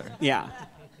professor. Yeah.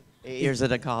 8 years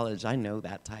at a college, I know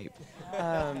that type.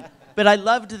 But I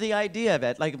loved the idea of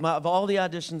it. Like, of all the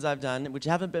auditions I've done, which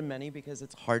haven't been many because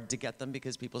it's hard to get them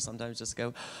because people sometimes just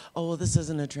go, oh, well, this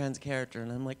isn't a trans character.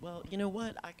 And I'm like, well, you know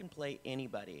what? I can play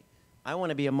anybody. I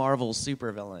want to be a Marvel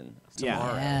supervillain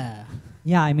tomorrow. Yeah.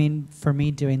 Yeah, I mean, for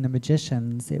me doing The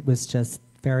Magicians, it was just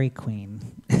Fairy Queen.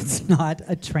 It's not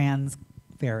a trans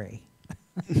fairy.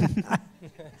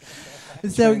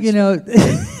 So, you know,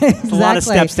 exactly. A lot of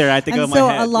steps there I had to go in my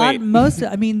head. So a lot, Wait.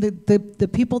 I mean, the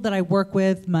people that I work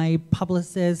with, my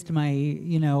publicist, my,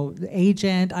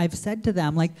 agent, I've said to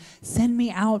them, like, send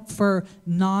me out for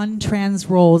non-trans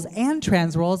roles and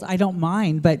trans roles, I don't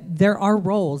mind, but there are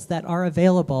roles that are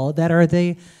available that are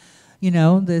the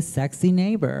sexy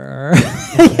neighbor.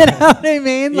 You know what I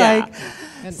mean? Yeah.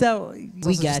 Like, so.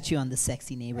 We got you on the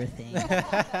sexy neighbor thing.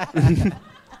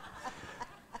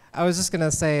 I was just going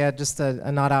to say just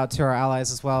a nod out to our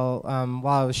allies as well.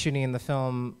 While I was shooting in the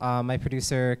film, my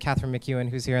producer, Catherine McEwen,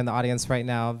 who's here in the audience right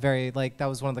now, that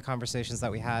was one of the conversations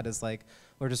that we had is like,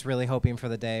 we're just really hoping for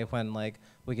the day when like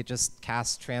we could just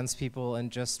cast trans people in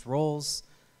just roles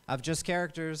of just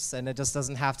characters, and it just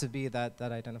doesn't have to be that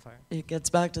identifier. It gets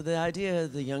back to the idea,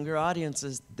 the younger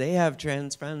audiences, they have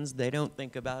trans friends. They don't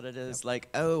think about it as like,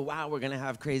 oh, wow, we're going to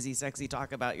have crazy, sexy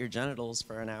talk about your genitals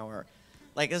for an hour.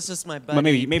 Like, it's just my buddy. But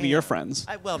maybe you're friends.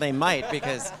 Well, they might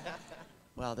because,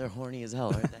 well, they're horny as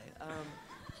hell, aren't they?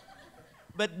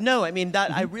 But no, I mean,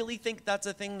 I really think that's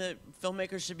a thing that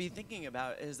filmmakers should be thinking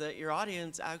about, is that your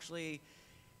audience actually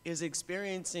is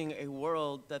experiencing a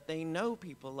world that they know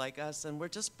people like us, and we're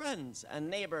just friends and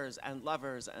neighbors and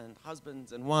lovers and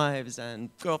husbands and wives and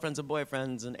girlfriends and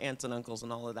boyfriends and aunts and uncles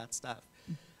and all of that stuff.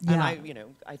 Yeah.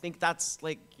 And I think that's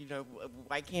like,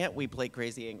 why can't we play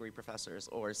crazy, angry professors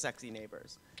or sexy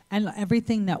neighbors? And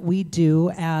everything that we do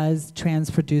as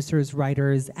trans producers,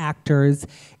 writers, actors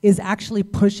is actually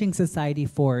pushing society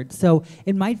forward. So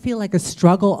it might feel like a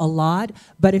struggle a lot,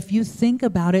 but if you think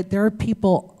about it, there are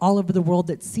people all over the world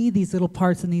that see these little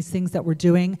parts and these things that we're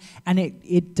doing, and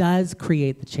it does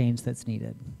create the change that's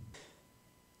needed.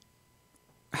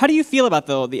 How do you feel about,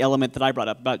 though, the element that I brought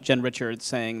up about Jen Richards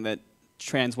saying that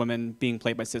trans women being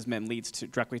played by cis men leads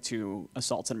directly to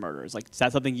assaults and murders? Like, is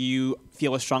that something you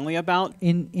feel as strongly about?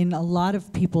 In a lot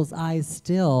of people's eyes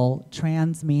still,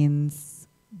 trans means,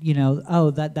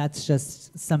 that's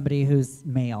just somebody who's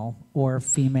male or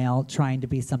female trying to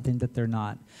be something that they're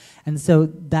not. And so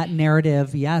that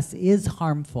narrative, yes, is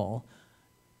harmful.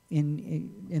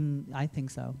 I think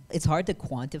so. It's hard to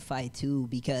quantify, too,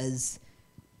 because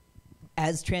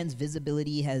as trans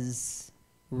visibility has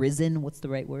risen, what's the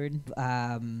right word?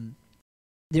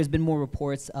 There's been more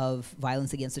reports of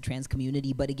violence against the trans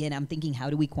community, but again, I'm thinking, how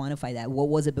do we quantify that? What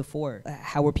was it before?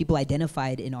 How were people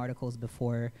identified in articles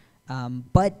before?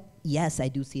 But yes, I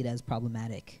do see it as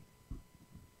problematic.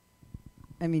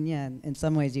 I mean, yeah, in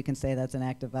some ways you can say that's an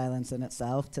act of violence in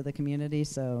itself to the community,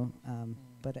 so,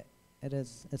 but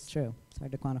it's true. It's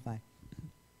hard to quantify.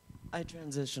 I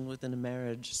transitioned within a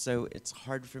marriage, so it's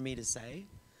hard for me to say.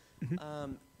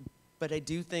 But I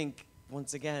do think,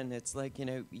 once again, it's like,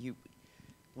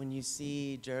 when you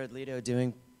see Jared Leto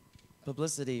doing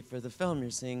publicity for the film, you're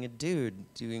seeing a dude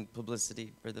doing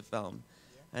publicity for the film.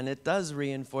 Yeah. And it does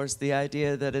reinforce the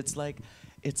idea that it's like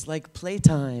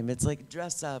playtime, it's like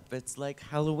dress up, it's like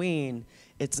Halloween.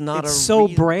 It's not it's so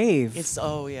brave. You're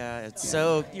so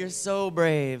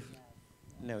brave.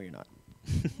 No, you're not.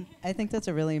 I think that's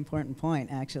a really important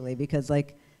point, actually, because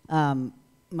like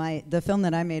the film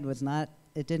that I made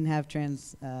it didn't have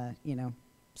trans,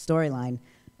 storyline,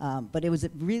 but it was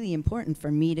really important for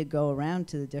me to go around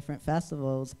to the different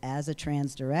festivals as a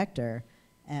trans director,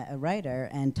 a writer,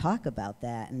 and talk about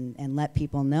that and let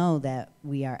people know that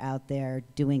we are out there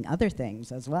doing other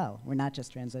things as well. We're not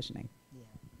just transitioning.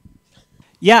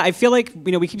 Yeah, I feel like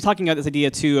we keep talking about this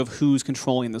idea too of who's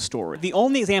controlling the story. The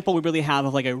only example we really have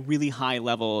of like a really high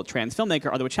level trans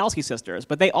filmmaker are the Wachowski sisters,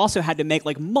 but they also had to make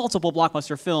like multiple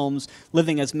blockbuster films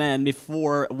living as men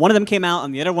before one of them came out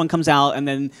and the other one comes out, and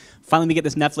then finally we get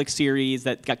this Netflix series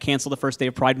that got canceled the first day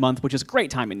of Pride Month, which is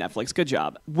great timing, Netflix. Good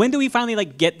job. When do we finally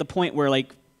like get the point where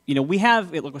like we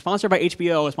have it, we're sponsored by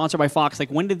HBO, sponsored by Fox.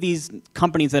 Like, when did these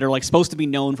companies that are like supposed to be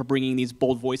known for bringing these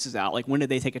bold voices out, like when did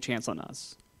they take a chance on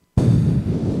us?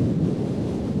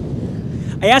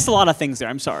 I asked a lot of things there.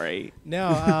 I'm sorry.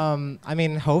 No, I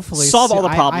mean, hopefully solve all the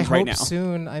problems I right hope now.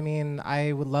 Soon. I mean,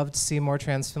 I would love to see more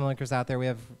trans filmmakers out there. We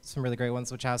have some really great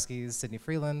ones: Wachowski's, Sidney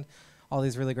Freeland, all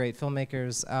these really great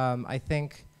filmmakers. I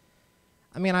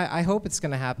hope it's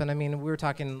going to happen. I mean, we were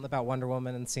talking about Wonder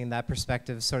Woman and seeing that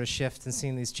perspective sort of shift and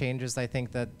seeing these changes. I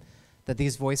think that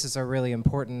these voices are really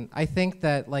important. I think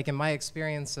that, like, in my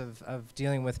experience of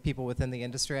dealing with people within the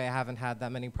industry, I haven't had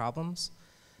that many problems.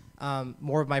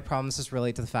 More of my problems just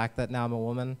relate to the fact that now I'm a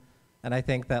woman, and I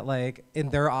think that, like, in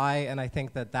their eye, and I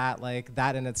think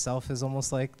that in itself is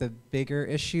almost like the bigger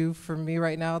issue for me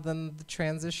right now than the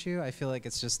trans issue. I feel like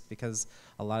it's just because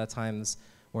a lot of times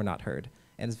we're not heard,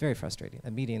 and it's very frustrating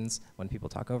at meetings when people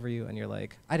talk over you and you're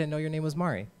like, I didn't know your name was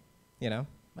Mari. My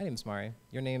name's Mari.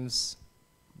 Your name's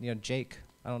Jake.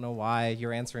 I don't know why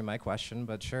you're answering my question,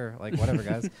 but sure, like, whatever,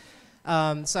 guys.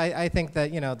 So I think that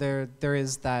there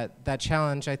is that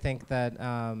challenge. I think that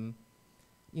a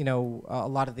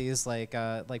lot of these like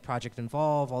Project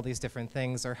Involve, all these different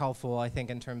things are helpful. I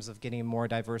think in terms of getting more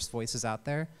diverse voices out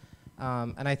there,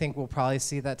 and I think we'll probably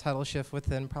see that title shift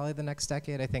within probably the next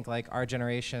decade. I think like our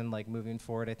generation, like moving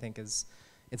forward, I think it's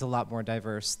a lot more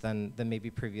diverse than maybe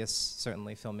previous,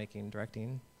 certainly filmmaking,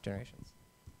 directing generations.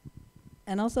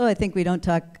 And also, I think we don't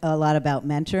talk a lot about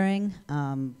mentoring,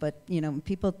 but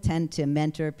people tend to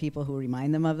mentor people who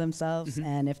remind them of themselves. Mm-hmm.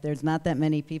 And if there's not that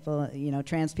many people,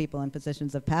 trans people in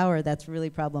positions of power, that's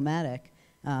really problematic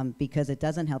because it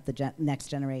doesn't help the next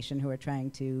generation who are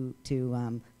trying to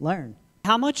learn.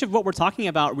 How much of what we're talking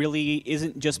about really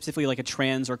isn't just specifically like a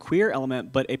trans or queer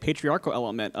element, but a patriarchal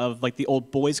element of like the old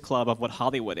boys club of what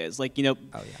Hollywood is? Like, oh,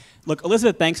 yeah. Look,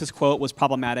 Elizabeth Banks' quote was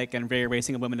problematic and very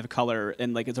erasing of women of color,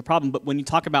 and like it's a problem. But when you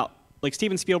talk about like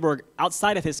Steven Spielberg,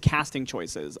 outside of his casting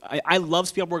choices, I love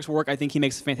Spielberg's work. I think he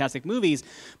makes fantastic movies,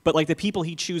 but like the people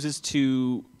he chooses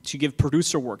to give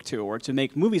producer work to or to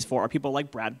make movies for are people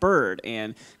like Brad Bird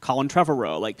and Colin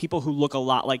Trevorrow, like people who look a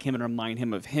lot like him and remind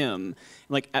him of him.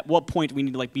 Like, at what point do we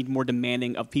need to like be more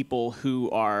demanding of people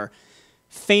who are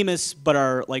famous but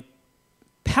are like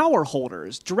power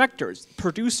holders, directors,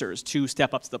 producers to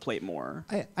step up to the plate more?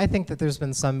 I think that there's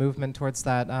been some movement towards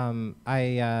that.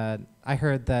 I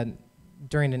heard that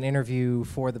during an interview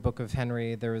for the Book of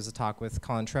Henry, there was a talk with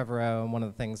Colin Trevorrow, and one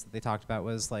of the things that they talked about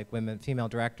was like female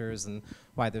directors and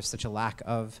why there's such a lack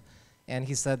of. And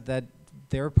he said that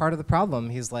they're part of the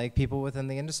problem. He's like, people within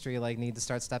the industry like need to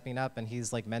start stepping up, and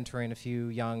he's like mentoring a few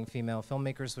young female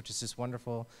filmmakers, which is just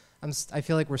wonderful. I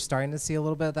feel like we're starting to see a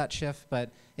little bit of that shift, but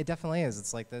it definitely is.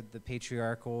 It's like the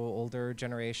patriarchal older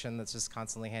generation that's just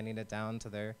constantly handing it down to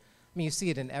their. I mean, you see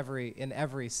it in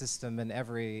every system, in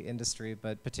every industry,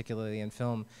 but particularly in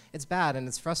film. It's bad and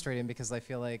it's frustrating because I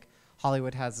feel like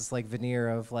Hollywood has this like veneer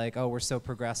of like, oh, we're so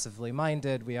progressively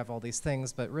minded, we have all these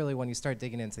things, but really when you start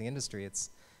digging into the industry,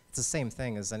 it's the same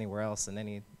thing as anywhere else in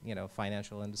any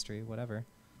financial industry, whatever.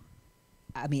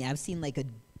 I mean, I've seen like a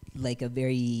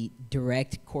very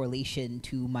direct correlation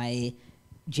to my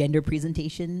gender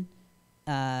presentation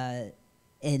and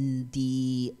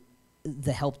the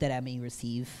help that I may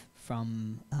receive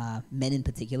from men in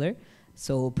particular.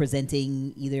 So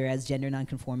presenting either as gender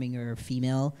nonconforming or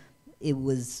female, it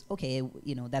was okay,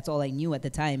 that's all I knew at the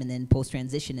time. And then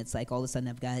post-transition, it's like all of a sudden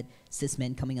I've got cis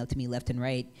men coming up to me left and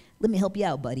right. Let me help you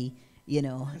out, buddy.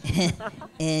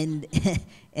 And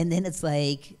then it's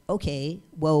like, okay,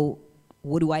 well,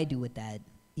 what do I do with that?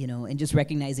 And just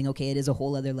recognizing, okay, it is a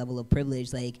whole other level of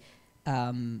privilege. Like,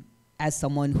 as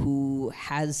someone who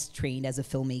has trained as a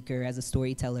filmmaker, as a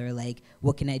storyteller, like,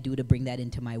 what can I do to bring that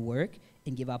into my work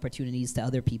and give opportunities to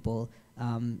other people?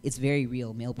 It's very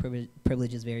real. Male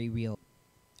privilege is very real.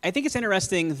 I think it's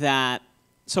interesting that,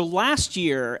 so last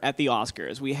year at the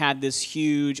Oscars, we had this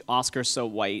huge Oscar so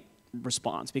white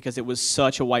response because it was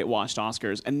such a whitewashed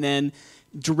Oscars. And then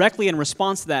directly in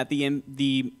response to that,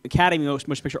 the Academy of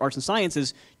Motion Picture Arts and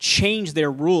Sciences changed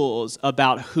their rules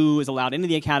about who is allowed into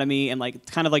the Academy, and like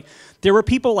kind of like there were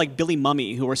people like Billy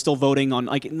Mumy who were still voting on,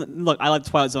 like, look, I like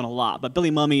Twilight Zone a lot, but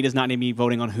Billy Mumy does not need me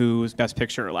voting on who's Best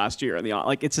Picture last year.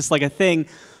 Like, it's just like a thing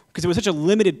because it was such a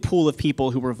limited pool of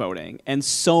people who were voting, and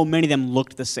so many of them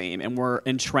looked the same and were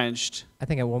entrenched. I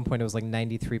think at one point it was like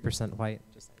 93% white.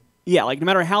 Yeah, like no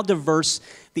matter how diverse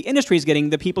the industry is getting,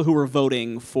 the people who were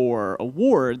voting for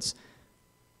awards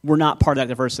were not part of that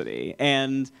diversity.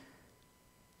 And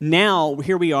now,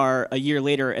 here we are a year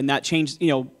later, and that change,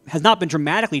 has not been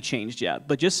dramatically changed yet,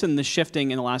 but just in the shifting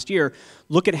in the last year,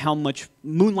 look at how much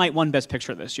Moonlight won Best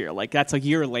Picture this year. Like, that's a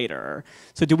year later.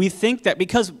 So do we think that,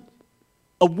 because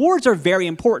awards are very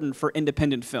important for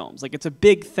independent films, like it's a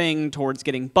big thing towards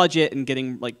getting budget and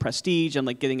getting like prestige and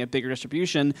like getting a bigger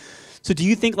distribution. So do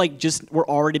you think like just we're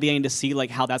already beginning to see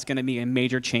like how that's going to be a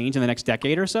major change in the next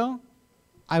decade or so?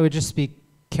 I would just be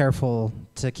careful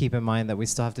to keep in mind that we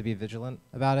still have to be vigilant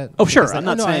about it. Oh, sure. I'm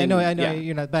not saying. I know. Yeah.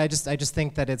 You know, but I just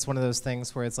think that it's one of those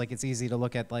things where it's like it's easy to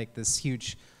look at like this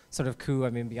huge sort of coup. I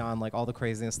mean, beyond like all the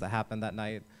craziness that happened that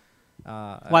night.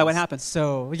 Why? What happened?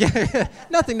 So yeah,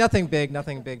 nothing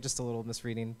big, just a little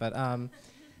misreading. But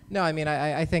no, I mean,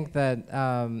 I think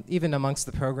that even amongst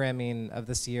the programming of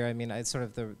this year, I mean, it's sort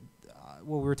of the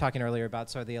what we were talking earlier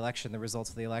about sort of the election, the results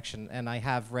of the election, and I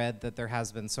have read that there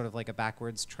has been sort of like a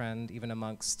backwards trend even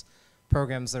amongst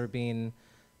programs that are being,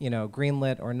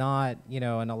 greenlit or not,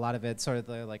 and a lot of it sort of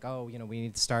like, oh, we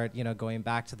need to start, going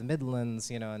back to the Midlands,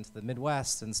 and to the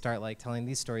Midwest and start like telling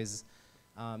these stories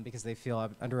because they feel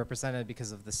underrepresented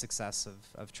because of the success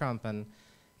of Trump.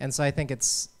 And so I think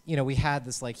it's, we had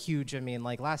this like huge, I mean,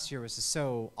 like last year was just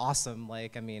so awesome.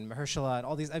 Like, I mean, Mahershala and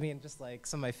all these, I mean, just like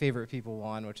some of my favorite people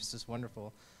won, which is just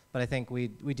wonderful. But I think we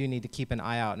do need to keep an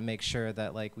eye out and make sure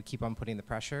that like we keep on putting the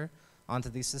pressure onto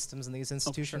these systems and these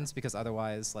institutions, sure. Because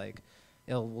otherwise like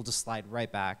we'll just slide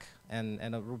right back and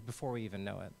before we even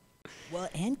know it. Well,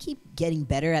 and keep getting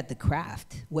better at the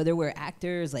craft. Whether we're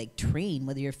actors, like train,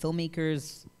 whether you're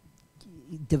filmmakers,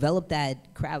 develop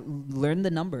that craft, learn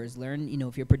the numbers, learn,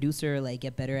 if you're a producer, like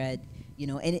get better at,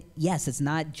 and yes, it's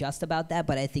not just about that,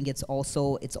 but I think it's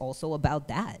also about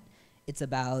that. It's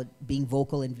about being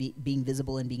vocal and being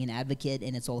visible and being an advocate,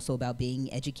 and it's also about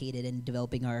being educated and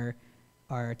developing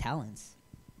our talents.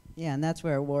 Yeah, and that's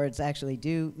where awards actually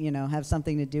do, have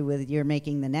something to do with you're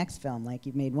making the next film. Like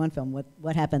you've made one film,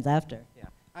 what happens after? Yeah.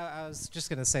 I was just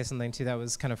going to say something, too, that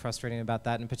was kind of frustrating about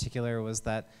that in particular was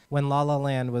that when La La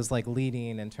Land was, like,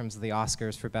 leading in terms of the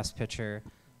Oscars for Best Picture,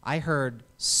 I heard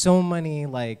so many,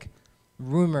 like,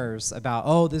 rumors about,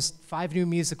 oh, this 5 new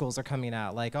musicals are coming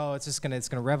out. Like, oh, it's going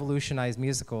to revolutionize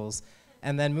musicals.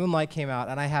 And then Moonlight came out,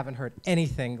 and I haven't heard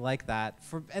anything like that.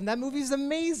 And that movie's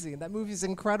amazing. That movie's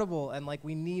incredible. And, like,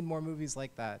 we need more movies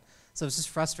like that. So it's just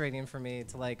frustrating for me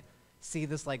to, like, see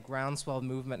this like groundswell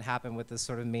movement happen with this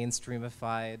sort of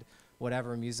mainstreamified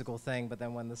whatever musical thing, but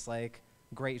then when this like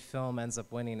great film ends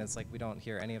up winning, it's like we don't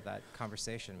hear any of that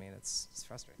conversation. I mean, it's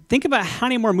frustrating. Think about how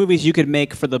many more movies you could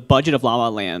make for the budget of La La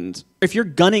Land. If you're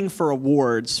gunning for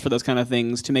awards for those kind of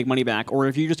things to make money back, or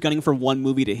if you're just gunning for one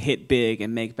movie to hit big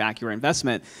and make back your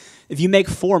investment, if you make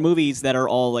 4 movies that are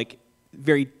all like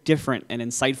very different and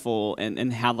insightful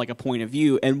and have like a point of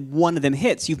view, and one of them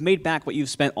hits, you've made back what you've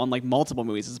spent on like multiple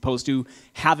movies, as opposed to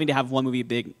having to have one movie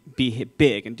be hit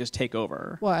big and just take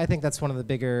over. Well, I think that's one of the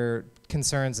bigger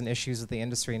concerns and issues with the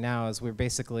industry now is we're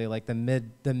basically like the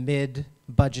mid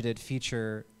budgeted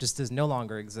feature just no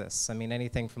longer exists. I mean,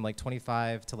 anything from like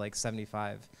 25 to like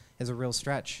 75 is a real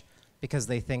stretch because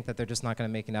they think that they're just not going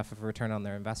to make enough of a return on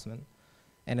their investment.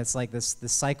 And it's like this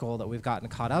cycle that we've gotten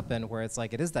caught up in where it's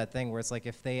like, it is that thing where it's like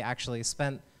if they actually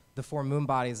spent the 4 moon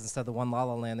bodies instead of the 1 La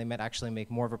La Land, they might actually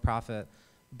make more of a profit.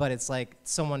 But it's like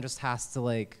someone just has to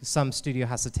like, some studio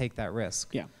has to take that risk.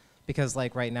 Yeah. Because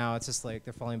like right now it's just like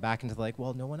they're falling back into like,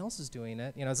 well, no one else is doing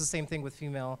it. It's the same thing with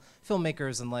female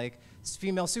filmmakers and like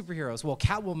female superheroes. Well,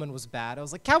 Catwoman was bad. I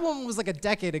was like, Catwoman was like a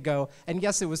decade ago, and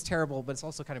yes, it was terrible, but it's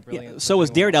also kind of brilliant. Yeah, so was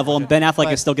Daredevil, and Ben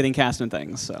Affleck is still getting cast in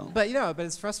things. So. But but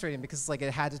it's frustrating because like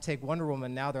it had to take Wonder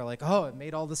Woman. Now they're like, oh, it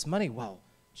made all this money. Well,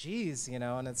 geez,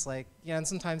 and it's like, and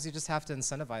sometimes you just have to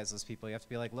incentivize those people. You have to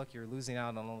be like, look, you're losing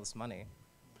out on all this money.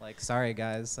 Like, sorry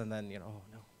guys, and then oh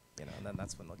no. And then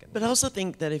that's when they'll get. But I also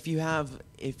think that if you have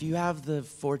the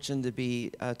fortune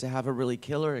to have a really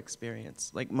killer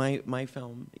experience, like my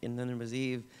film, and then it was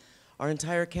Eve, our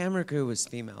entire camera crew was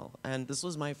female, and this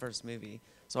was my first movie,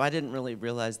 so I didn't really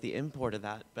realize the import of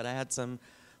that. But there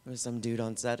was some dude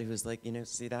on set who was like,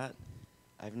 see that?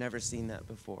 I've never seen that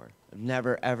before. I've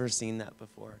never ever seen that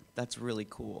before. That's really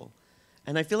cool.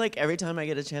 And I feel like every time I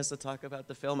get a chance to talk about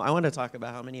the film, I want to talk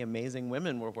about how many amazing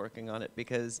women were working on it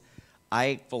because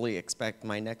I fully expect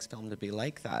my next film to be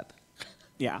like that.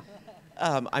 Yeah.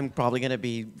 I'm probably going to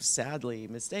be sadly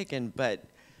mistaken, but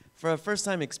for a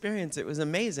first-time experience, it was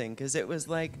amazing because it was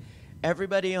like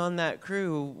everybody on that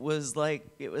crew was like,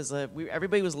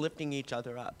 everybody was lifting each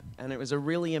other up, and it was a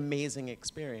really amazing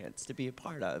experience to be a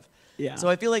part of. Yeah. So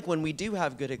I feel like when we do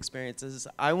have good experiences,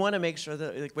 I want to make sure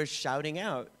that like we're shouting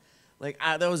out, like,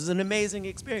 that was an amazing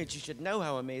experience. You should know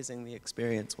how amazing the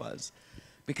experience was.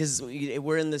 Because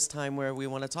we're in this time where we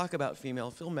want to talk about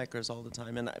female filmmakers all the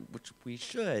time, and which we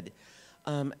should.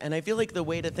 And I feel like the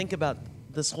way to think about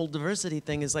this whole diversity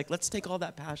thing is like, let's take all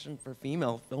that passion for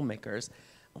female filmmakers,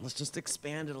 and let's just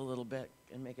expand it a little bit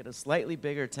and make it a slightly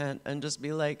bigger tent, and just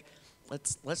be like,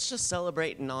 let's just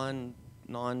celebrate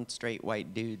non-straight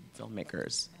white dude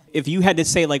filmmakers. If you had to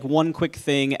say like one quick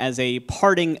thing as a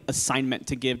parting assignment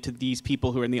to give to these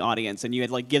people who are in the audience, and you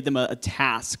had like give them a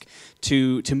task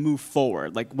to move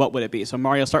forward, like what would it be? So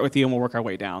Mario, start with you, and we'll work our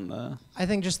way down. I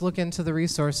think just look into the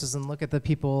resources and look at the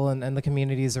people and the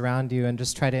communities around you, and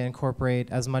just try to incorporate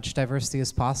as much diversity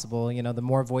as possible. You know, the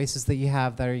more voices that you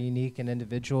have that are unique and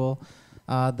individual,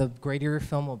 the greater your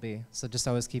film will be. So just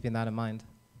always keeping that in mind.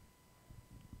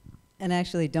 And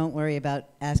actually, don't worry about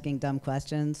asking dumb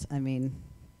questions. I mean,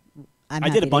 I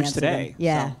did a bunch today. Them.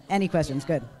 Yeah, so. Any questions,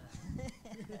 good. That's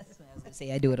what I was gonna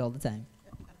say. I do it all the time.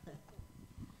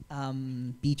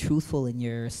 Be truthful in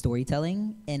your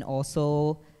storytelling, and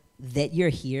also that you're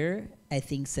here, I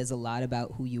think says a lot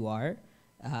about who you are.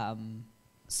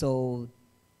 So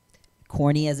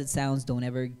corny as it sounds, don't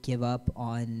ever give up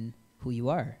on who you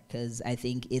are, because I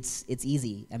think it's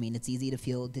easy. I mean, it's easy to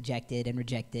feel dejected and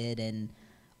rejected and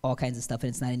all kinds of stuff, and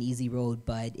it's not an easy road,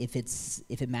 but if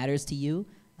it matters to you,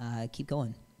 keep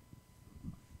going.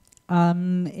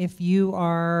 If you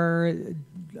are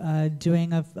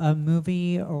doing a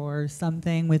movie or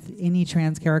something with any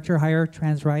trans character, hire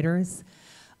trans writers.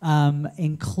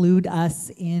 Include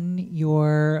us in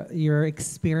your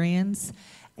experience,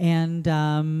 and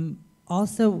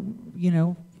also, you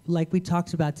know, like we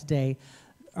talked about today,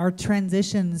 our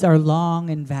transitions are long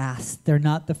and vast. They're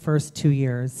not the first 2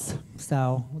 years,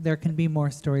 so there can be more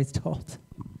stories told.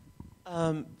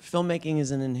 Filmmaking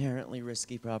is an inherently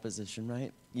risky proposition,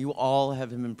 right? You all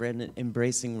have been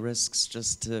embracing risks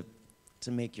just to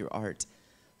make your art.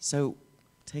 So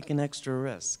take an extra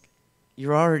risk.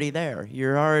 You're already there.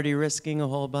 You're already risking a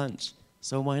whole bunch.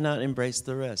 So why not embrace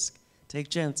the risk? Take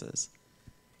chances.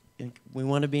 We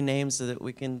want to be named so that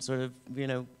we can sort of, you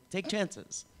know, take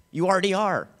chances. You already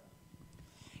are.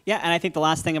 Yeah, and I think the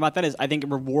last thing about that is I think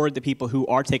reward the people who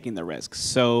are taking the risks.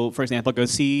 So, for example, go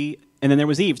see And Then There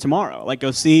Was Eve tomorrow. Like,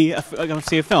 go see a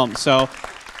film. So,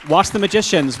 watch The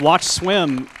Magicians. Watch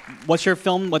Swim. What's your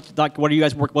film? What do you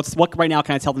guys work? What right now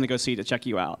can I tell them to go see to check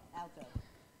you out?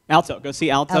 Alto. Go see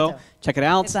Alto. Check it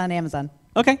out. It's on Amazon.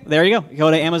 Okay, there you go.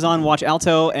 Go to Amazon, watch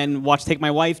Alto, and watch Take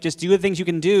My Wife. Just do the things you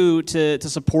can do to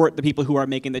support the people who are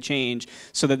making the change,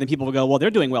 so that the people will go, well, they're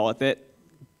doing well with it.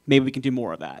 Maybe we can do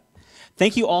more of that.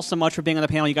 Thank you all so much for being on the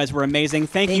panel. You guys were amazing.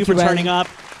 Thank you for turning up.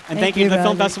 And thank you to the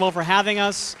Film Festival for having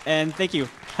us. And thank you.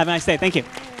 Have a nice day. Thank you.